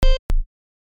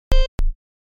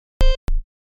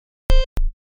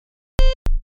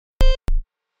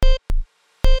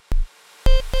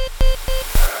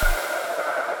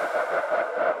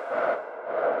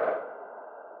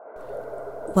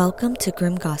Welcome to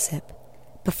Grim Gossip.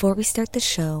 Before we start the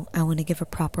show, I want to give a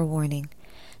proper warning.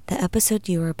 The episode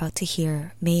you are about to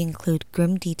hear may include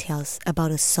grim details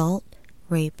about assault,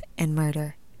 rape, and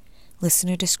murder.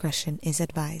 Listener discretion is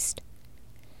advised.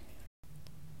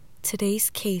 Today's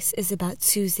case is about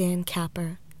Suzanne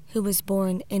Capper, who was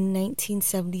born in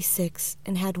 1976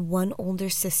 and had one older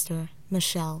sister,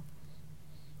 Michelle.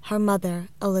 Her mother,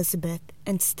 Elizabeth,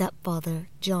 and stepfather,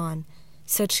 John,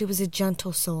 said she was a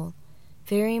gentle soul,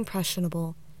 very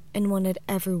impressionable, and wanted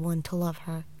everyone to love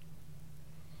her.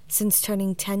 Since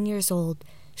turning 10 years old,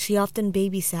 she often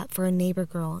babysat for a neighbor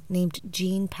girl named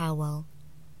Jean Powell.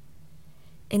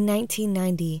 In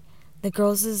 1990, the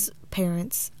girls'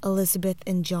 parents, Elizabeth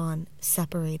and John,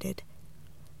 separated.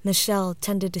 Michelle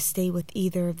tended to stay with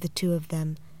either of the two of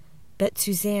them, but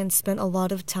Suzanne spent a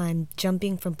lot of time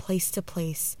jumping from place to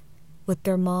place with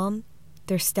their mom,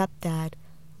 their stepdad,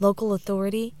 local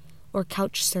authority, or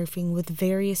couch surfing with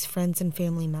various friends and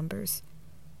family members.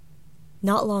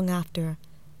 Not long after,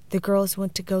 the girls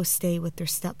went to go stay with their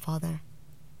stepfather.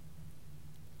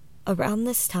 Around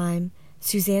this time,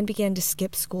 Suzanne began to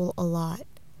skip school a lot.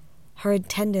 Her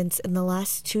attendance in the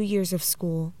last 2 years of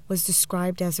school was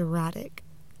described as erratic.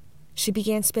 She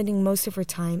began spending most of her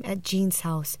time at Jean's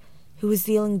house, who was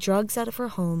dealing drugs out of her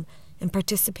home and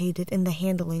participated in the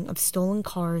handling of stolen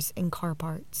cars and car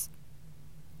parts.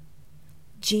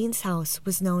 Jean's house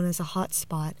was known as a hot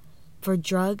spot for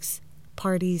drugs,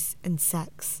 parties, and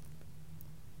sex.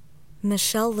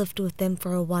 Michelle lived with them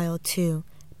for a while too,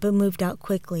 but moved out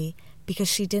quickly because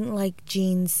she didn't like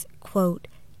Jean's, quote,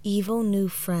 evil new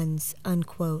friends,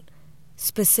 unquote,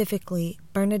 specifically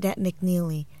Bernadette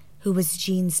McNeely, who was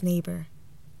Jean's neighbor.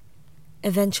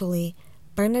 Eventually,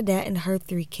 Bernadette and her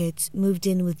 3 kids moved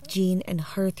in with Jean and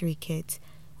her 3 kids,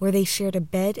 where they shared a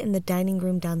bed in the dining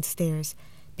room downstairs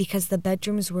because the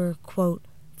bedrooms were, quote,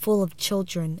 full of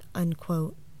children,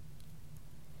 unquote.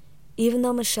 Even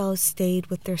though Michelle stayed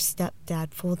with their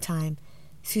stepdad full-time,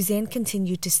 Suzanne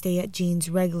continued to stay at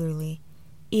Jean's regularly,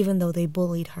 even though they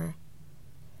bullied her.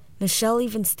 Michelle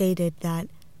even stated that,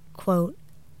 quote,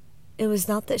 it was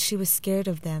not that she was scared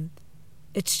of them,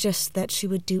 it's just that she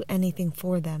would do anything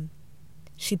for them.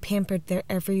 She pampered their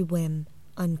every whim,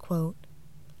 unquote.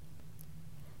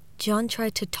 John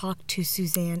tried to talk to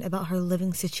Suzanne about her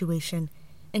living situation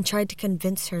and tried to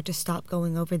convince her to stop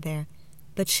going over there,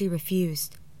 but she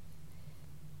refused.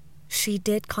 She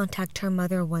did contact her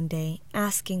mother one day,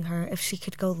 asking her if she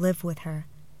could go live with her.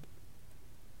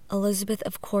 Elizabeth,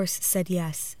 of course, said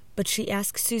yes, but she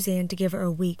asked Suzanne to give her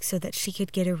a week so that she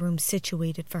could get a room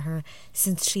situated for her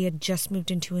since she had just moved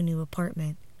into a new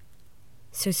apartment.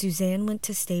 So Suzanne went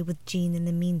to stay with Jean in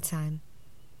the meantime.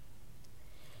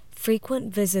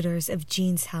 Frequent visitors of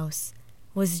Jean's house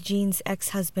was Jean's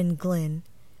ex-husband Glenn,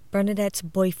 Bernadette's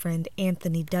boyfriend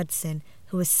Anthony Dudson,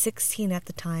 who was 16 at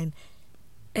the time,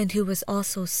 and who was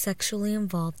also sexually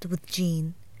involved with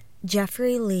Jean,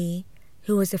 Jeffrey Lee,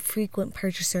 who was a frequent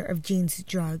purchaser of Jean's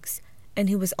drugs, and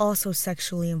who was also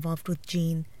sexually involved with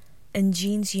Jean, and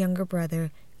Jean's younger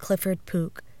brother, Clifford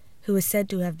Pook, who was said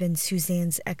to have been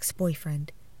Suzanne's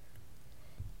ex-boyfriend.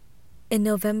 In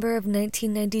November of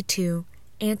 1992,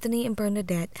 Anthony and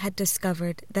Bernadette had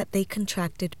discovered that they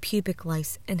contracted pubic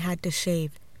lice and had to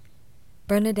shave.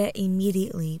 Bernadette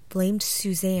immediately blamed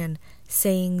Suzanne,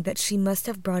 saying that she must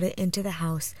have brought it into the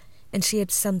house and she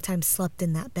had sometimes slept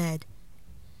in that bed.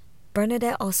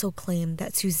 Bernadette also claimed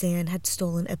that Suzanne had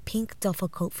stolen a pink duffel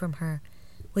coat from her,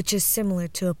 which is similar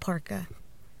to a parka.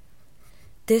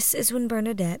 This is when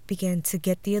Bernadette began to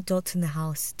get the adults in the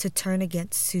house to turn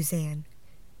against Suzanne.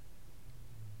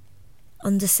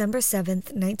 On December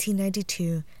 7th,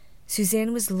 1992,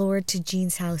 Suzanne was lured to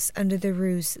Jean's house under the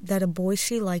ruse that a boy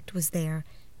she liked was there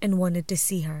and wanted to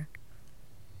see her.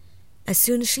 As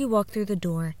soon as she walked through the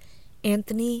door,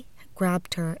 Anthony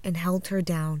grabbed her and held her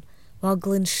down, while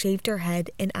Glenn shaved her head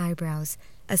and eyebrows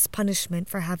as punishment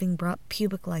for having brought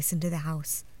pubic lice into the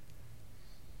house.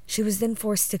 She was then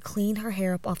forced to clean her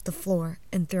hair up off the floor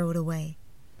and throw it away.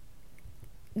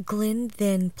 Glenn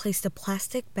then placed a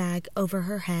plastic bag over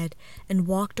her head and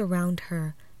walked around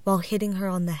her while hitting her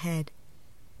on the head.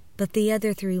 But the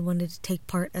other 3 wanted to take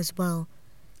part as well,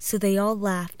 so they all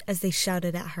laughed as they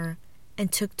shouted at her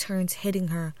and took turns hitting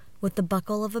her with the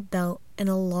buckle of a belt and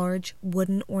a large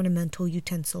wooden ornamental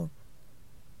utensil.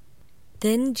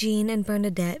 Then Jean and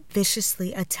Bernadette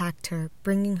viciously attacked her,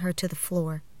 bringing her to the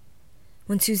floor.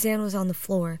 When Suzanne was on the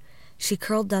floor, she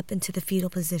curled up into the fetal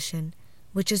position,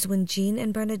 which is when Jean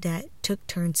and Bernadette took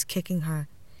turns kicking her,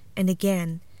 and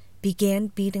again began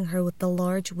beating her with the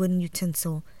large wooden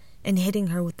utensil and hitting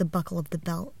her with the buckle of the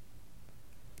belt.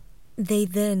 They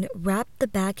then wrapped the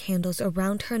bag handles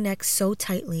around her neck so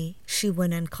tightly she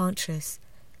went unconscious,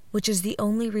 which is the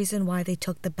only reason why they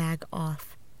took the bag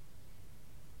off.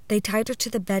 They tied her to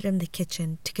the bed in the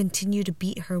kitchen to continue to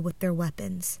beat her with their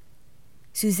weapons.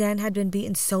 Suzanne had been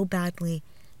beaten so badly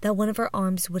that one of her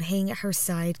arms would hang at her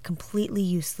side completely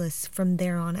useless from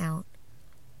there on out.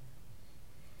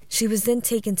 She was then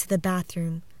taken to the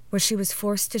bathroom, where she was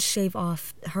forced to shave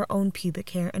off her own pubic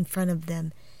hair in front of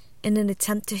them in an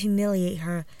attempt to humiliate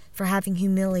her for having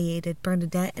humiliated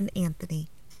Bernadette and Anthony.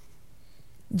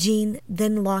 Jean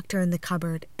then locked her in the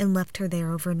cupboard and left her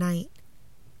there overnight.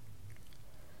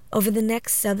 Over the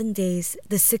next 7 days,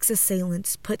 the 6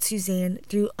 assailants put Suzanne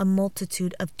through a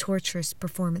multitude of torturous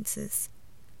performances.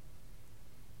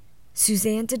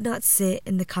 Suzanne did not sit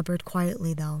in the cupboard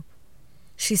quietly, though.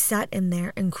 She sat in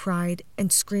there and cried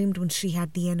and screamed when she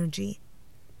had the energy.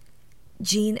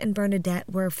 Jean and Bernadette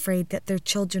were afraid that their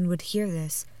children would hear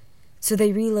this, so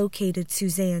they relocated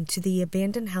Suzanne to the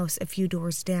abandoned house a few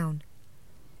doors down.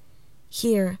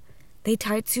 Here, they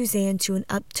tied Suzanne to an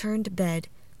upturned bed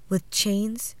with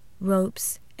chains,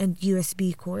 ropes, and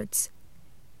USB cords.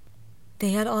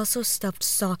 They had also stuffed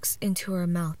socks into her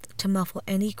mouth to muffle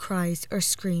any cries or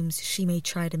screams she may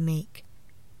try to make.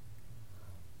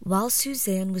 While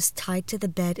Suzanne was tied to the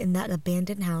bed in that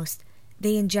abandoned house,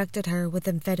 they injected her with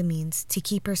amphetamines to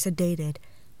keep her sedated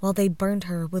while they burned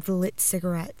her with lit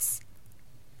cigarettes.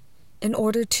 In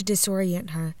order to disorient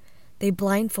her, they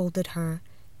blindfolded her,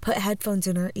 put headphones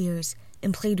in her ears,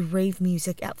 and played rave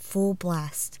music at full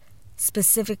blast,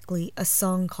 specifically a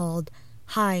song called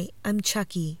 "Hi, I'm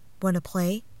Chucky, Wanna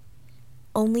Play?"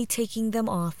 only taking them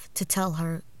off to tell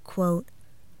her, quote,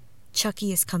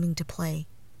 "Chucky is coming to play,"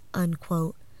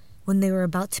 unquote, when they were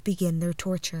about to begin their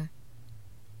torture.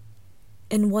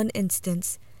 In one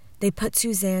instance, they put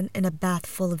Suzanne in a bath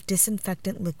full of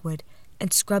disinfectant liquid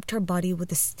and scrubbed her body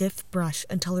with a stiff brush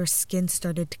until her skin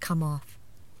started to come off.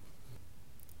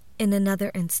 In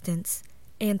another instance,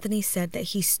 Anthony said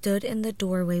that he stood in the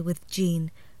doorway with Jean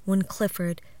when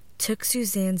Clifford took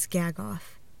Suzanne's gag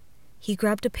off. He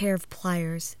grabbed a pair of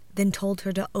pliers, then told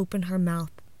her to open her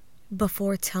mouth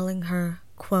before telling her,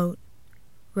 quote,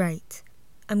 "Right,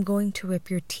 I'm going to rip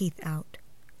your teeth out,"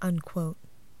 unquote.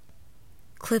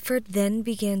 Clifford then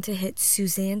began to hit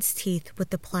Suzanne's teeth with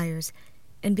the pliers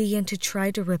and began to try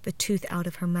to rip a tooth out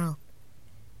of her mouth.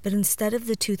 But instead of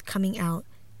the tooth coming out,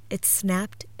 it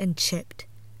snapped and chipped,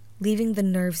 leaving the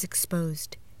nerves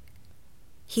exposed.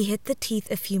 He hit the teeth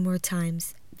a few more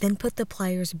times, then put the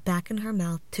pliers back in her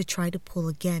mouth to try to pull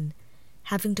again,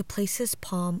 having to place his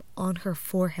palm on her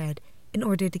forehead in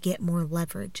order to get more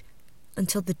leverage,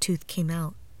 until the tooth came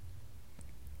out.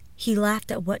 He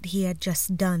laughed at what he had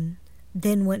just done,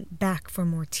 then went back for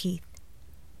more teeth.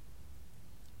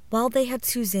 While they had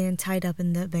Suzanne tied up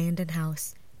in the abandoned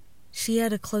house, she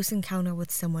had a close encounter with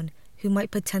someone who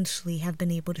might potentially have been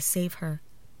able to save her.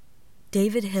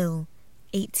 David Hill,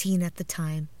 18 at the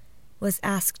time, was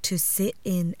asked to sit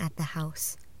in at the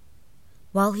house.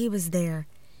 While he was there,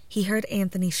 he heard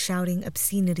Anthony shouting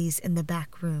obscenities in the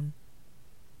back room.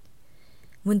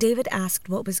 When David asked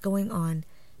what was going on,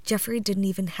 Jeffrey didn't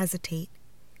even hesitate.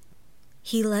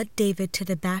 He led David to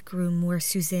the back room where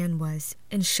Suzanne was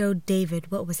and showed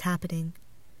David what was happening.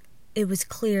 It was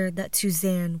clear that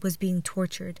Suzanne was being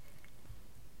tortured.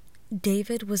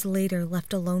 David was later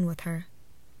left alone with her.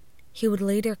 He would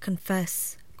later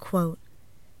confess, quote,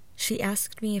 "She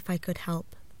asked me if I could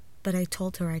help, but I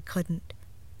told her I couldn't.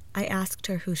 I asked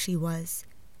her who she was.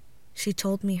 She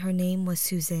told me her name was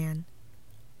Suzanne.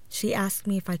 She asked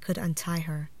me if I could untie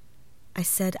her. I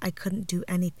said I couldn't do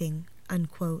anything,"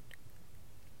 unquote.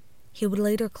 He would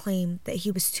later claim that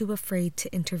he was too afraid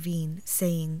to intervene,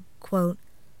 saying, quote,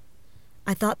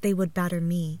 "I thought they would batter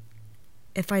me.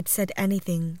 If I'd said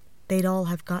anything, they'd all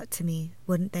have got to me,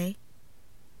 wouldn't they?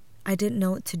 I didn't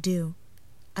know what to do.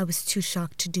 I was too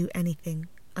shocked to do anything,"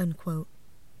 unquote.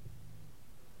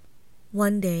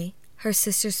 One day, her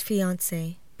sister's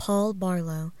fiancé, Paul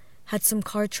Barlow, had some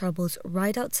car troubles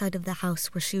right outside of the house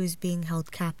where she was being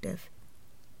held captive.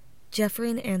 Jeffrey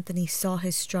and Anthony saw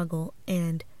his struggle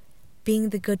and, being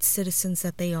the good citizens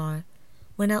that they are,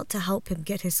 went out to help him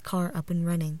get his car up and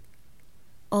running,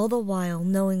 all the while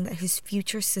knowing that his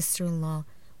future sister-in-law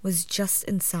was just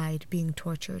inside being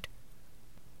tortured.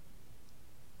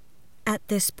 At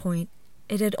this point,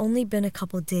 it had only been a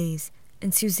couple days,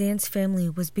 and Suzanne's family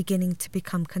was beginning to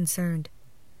become concerned.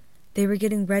 They were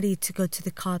getting ready to go to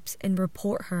the cops and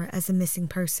report her as a missing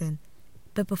person,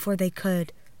 but before they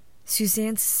could,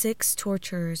 Suzanne's 6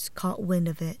 torturers caught wind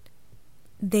of it.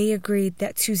 They agreed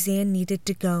that Suzanne needed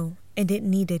to go, and it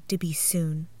needed to be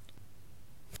soon.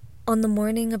 On the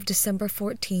morning of December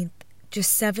 14th,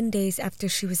 just 7 days after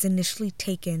she was initially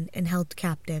taken and held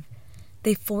captive,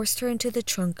 they forced her into the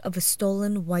trunk of a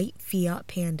stolen white Fiat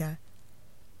Panda.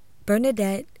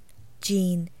 Bernadette,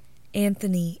 Jean,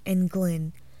 Anthony, and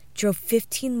Glynn drove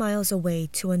 15 miles away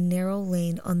to a narrow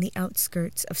lane on the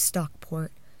outskirts of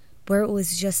Stockport, where it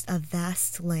was just a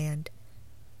vast land.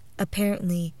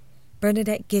 Apparently,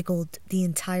 Bernadette giggled the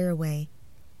entire way.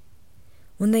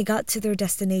 When they got to their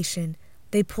destination,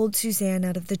 they pulled Suzanne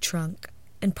out of the trunk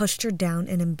and pushed her down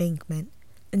an embankment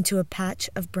into a patch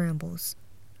of brambles.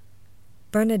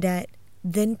 Bernadette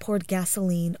then poured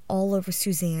gasoline all over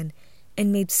Suzanne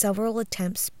and made several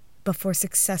attempts before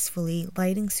successfully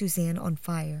lighting Suzanne on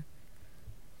fire.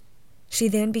 She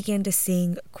then began to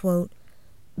sing, quote,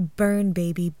 "Burn,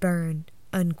 baby, burn,"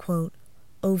 unquote,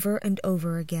 over and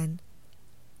over again.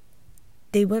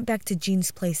 They went back to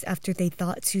Jean's place after they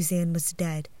thought Suzanne was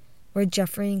dead, where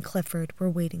Jeffrey and Clifford were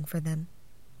waiting for them.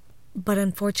 But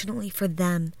unfortunately for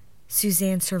them,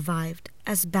 Suzanne survived,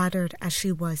 as battered as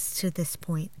she was to this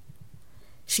point.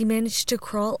 She managed to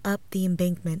crawl up the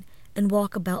embankment and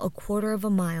walk about a quarter of a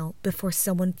mile before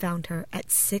someone found her at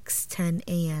 6:10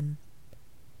 a.m.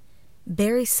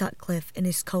 Barry Sutcliffe and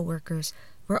his co-workers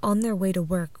were on their way to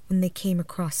work when they came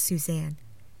across Suzanne.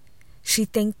 She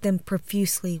thanked them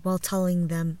profusely while telling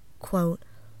them, quote,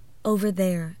 "Over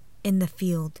there, in the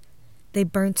field, they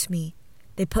burnt me,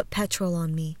 they put petrol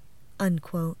on me,"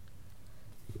 unquote.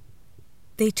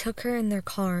 They took her in their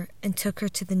car and took her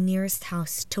to the nearest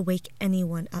house to wake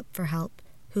anyone up for help,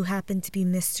 who happened to be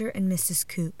Mr. and Mrs.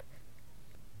 Coop.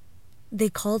 They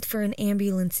called for an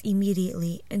ambulance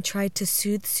immediately and tried to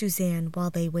soothe Suzanne while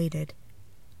they waited.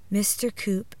 Mr.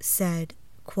 Coop said,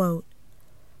 quote,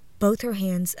 "Both her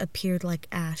hands appeared like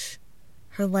ash.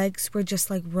 Her legs were just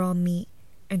like raw meat,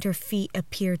 and her feet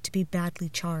appeared to be badly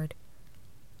charred.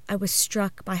 I was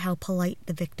struck by how polite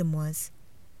the victim was.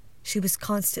 She was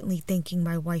constantly thanking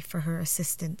my wife for her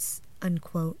assistance,"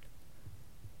 unquote.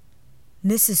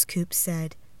 Mrs. Coop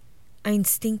said, "I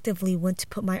instinctively went to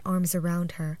put my arms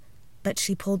around her, but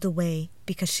she pulled away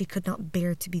because she could not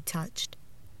bear to be touched.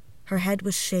 Her head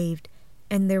was shaved,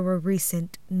 and there were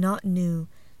recent, not new,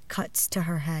 cuts to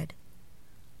her head.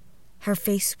 Her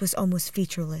face was almost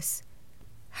featureless.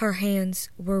 Her hands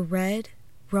were red,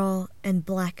 raw, and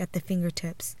black at the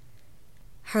fingertips.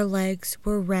 Her legs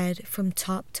were red from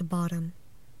top to bottom.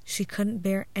 She couldn't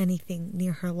bear anything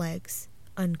near her legs,"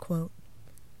 unquote.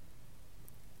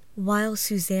 While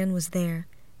Suzanne was there,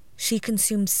 she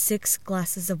consumed 6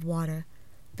 glasses of water,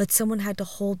 but someone had to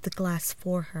hold the glass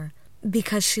for her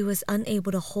because she was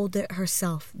unable to hold it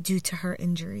herself due to her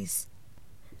injuries.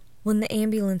 When the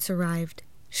ambulance arrived,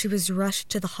 she was rushed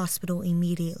to the hospital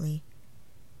immediately.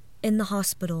 In the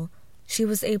hospital, she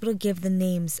was able to give the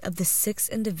names of the 6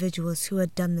 individuals who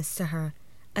had done this to her,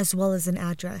 as well as an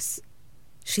address.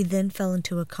 She then fell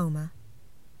into a coma.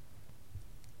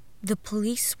 The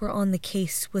police were on the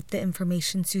case with the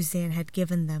information Suzanne had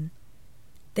given them.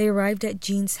 They arrived at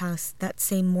Jean's house that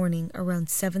same morning around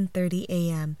 7:30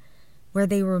 a.m., where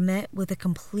they were met with a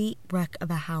complete wreck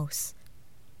of a house.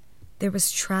 There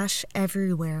was trash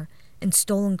everywhere and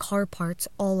stolen car parts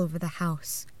all over the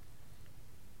house.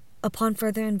 Upon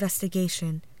further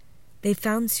investigation, they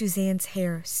found Suzanne's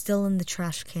hair still in the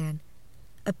trash can,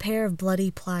 a pair of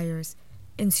bloody pliers,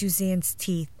 and Suzanne's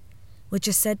teeth, which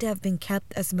is said to have been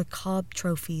kept as macabre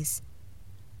trophies.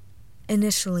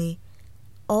 Initially,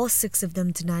 all 6 of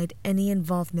them denied any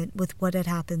involvement with what had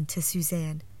happened to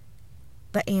Suzanne.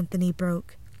 But Anthony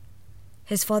broke.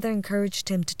 His father encouraged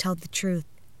him to tell the truth,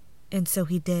 and so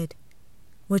he did,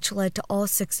 which led to all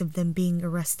 6 of them being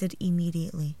arrested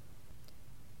immediately.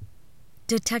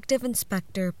 Detective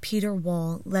Inspector Peter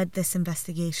Wall led this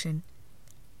investigation.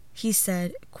 He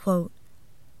said, quote,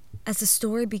 "As the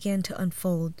story began to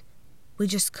unfold, we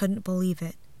just couldn't believe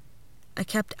it. I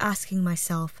kept asking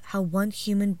myself how one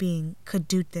human being could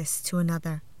do this to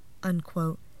another,"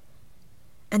 unquote,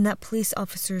 and that police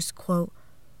officers, quote,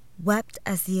 "wept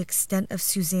as the extent of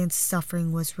Suzanne's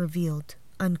suffering was revealed,"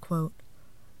 unquote.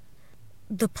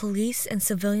 The police and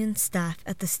civilian staff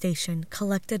at the station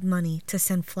collected money to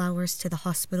send flowers to the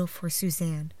hospital for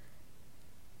Suzanne.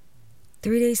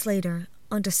 3 days later,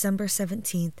 on December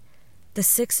 17th, the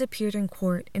 6 appeared in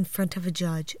court in front of a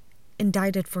judge,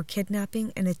 indicted for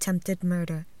kidnapping and attempted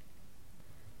murder.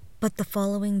 But the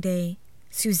following day,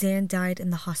 Suzanne died in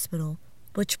the hospital,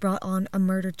 which brought on a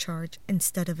murder charge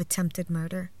instead of attempted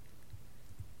murder.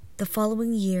 The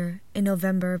following year, in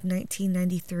November of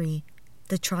 1993,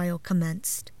 the trial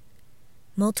commenced.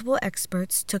 Multiple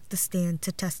experts took the stand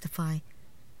to testify,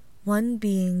 one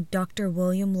being Dr.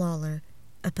 William Lawler,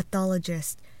 a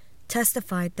pathologist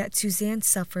testified that Suzanne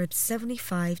suffered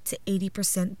 75 to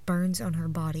 80% burns on her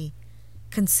body,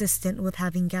 consistent with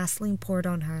having gasoline poured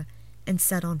on her and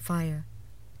set on fire.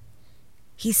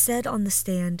 He said on the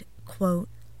stand, quote,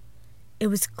 "It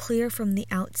was clear from the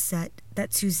outset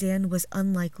that Suzanne was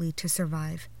unlikely to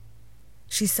survive.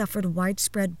 She suffered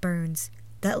widespread burns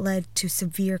that led to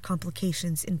severe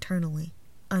complications internally,"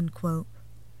 unquote.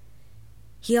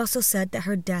 He also said that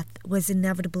her death was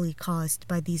inevitably caused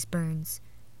by these burns.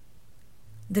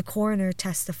 The coroner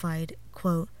testified,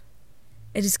 quote,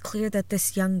 "It is clear that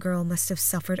this young girl must have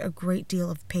suffered a great deal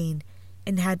of pain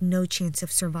and had no chance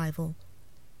of survival,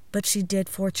 but she did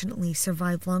fortunately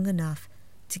survive long enough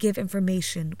to give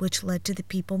information which led to the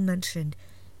people mentioned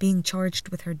being charged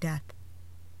with her death,"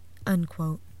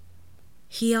 unquote.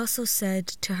 He also said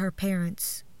to her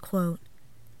parents, quote,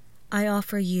 "I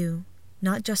offer you,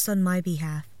 not just on my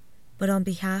behalf, but on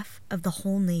behalf of the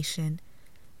whole nation,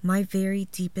 my very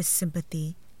deepest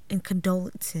sympathy and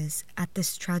condolences at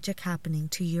this tragic happening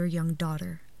to your young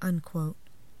daughter," unquote.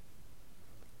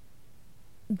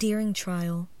 During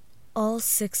trial, all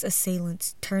 6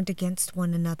 assailants turned against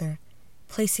one another,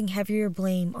 placing heavier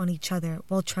blame on each other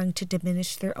while trying to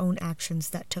diminish their own actions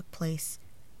that took place.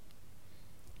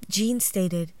 Jean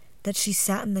stated that she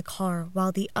sat in the car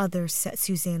while the others set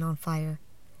Suzanne on fire.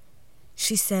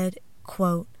 She said,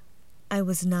 quote, "I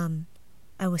was numb.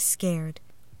 I was scared,"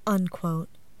 unquote.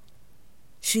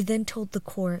 She then told the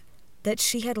court that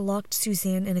she had locked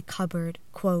Suzanne in a cupboard,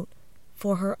 quote,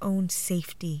 "for her own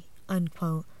safety,"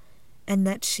 unquote, and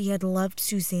that she had loved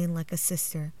Suzanne like a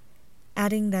sister,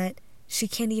 adding that she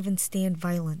can't even stand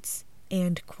violence,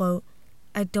 and, quote,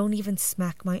 "I don't even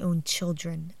smack my own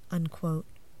children," unquote.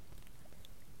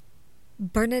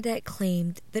 Bernadette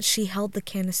claimed that she held the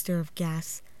canister of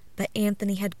gas, but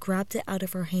Anthony had grabbed it out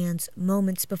of her hands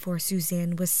moments before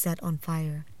Suzanne was set on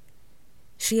fire.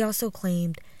 She also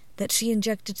claimed that she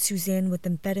injected Suzanne with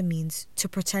amphetamines to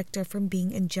protect her from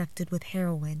being injected with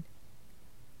heroin.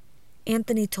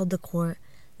 Anthony told the court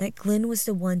that Glenn was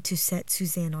the one to set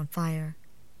Suzanne on fire.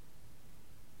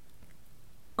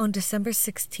 On December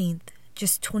 16th,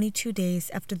 just 22 days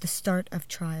after the start of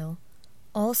trial,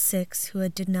 all 6 who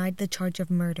had denied the charge of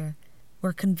murder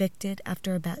were convicted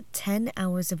after about 10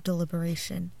 hours of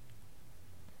deliberation.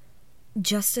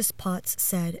 Justice Potts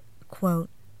said, quote,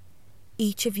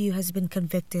 "Each of you has been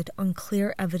convicted on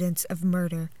clear evidence of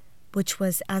murder, which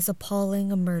was as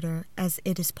appalling a murder as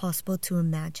it is possible to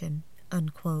imagine,"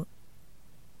 unquote.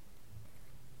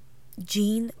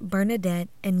 Jean, Bernadette,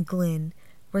 and Glenn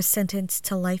were sentenced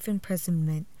to life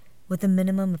imprisonment with a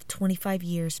minimum of 25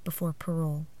 years before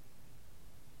parole.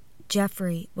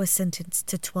 Jeffrey was sentenced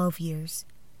to 12 years,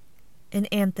 and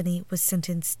Anthony was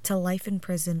sentenced to life in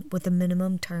prison with a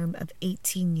minimum term of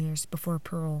 18 years before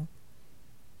parole.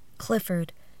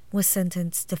 Clifford was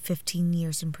sentenced to 15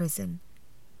 years in prison.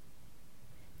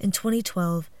 In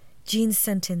 2012, Jean's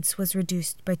sentence was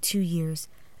reduced by 2 years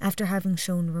after having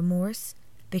shown remorse,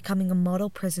 becoming a model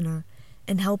prisoner,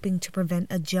 and helping to prevent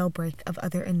a jailbreak of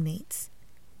other inmates.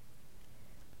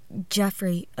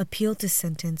 Jeffrey appealed his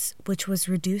sentence, which was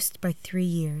reduced by 3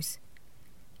 years.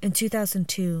 In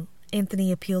 2002, Anthony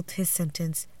appealed his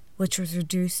sentence, which was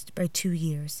reduced by 2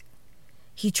 years.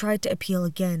 He tried to appeal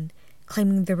again,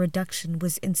 claiming the reduction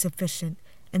was insufficient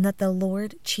and that the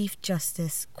Lord Chief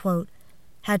Justice, quote,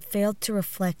 "had failed to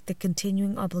reflect the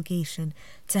continuing obligation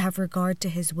to have regard to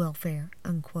his welfare,"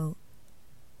 unquote.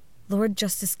 Lord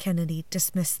Justice Kennedy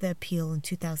dismissed the appeal in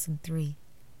 2003.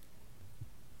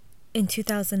 In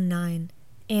 2009,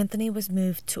 Anthony was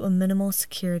moved to a minimal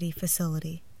security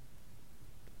facility.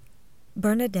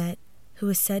 Bernadette, who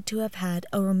is said to have had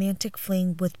a romantic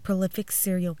fling with prolific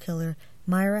serial killer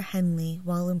Myra Henley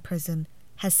while in prison,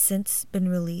 has since been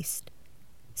released.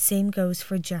 Same goes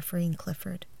for Jeffrey and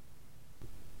Clifford.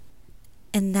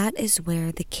 And that is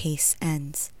where the case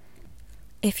ends.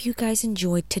 If you guys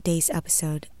enjoyed today's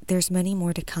episode, there's many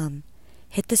more to come.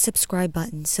 Hit the subscribe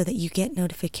button so that you get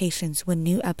notifications when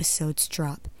new episodes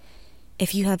drop.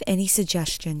 If you have any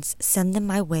suggestions, send them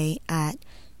my way at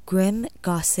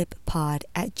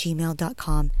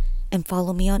grimgossippod@gmail.com and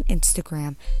follow me on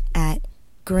Instagram at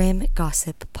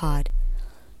grimgossippod.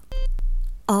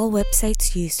 All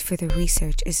websites used for the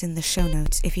research is in the show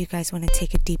notes if you guys want to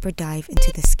take a deeper dive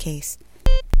into this case.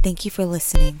 Thank you for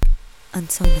listening.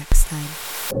 Until next time.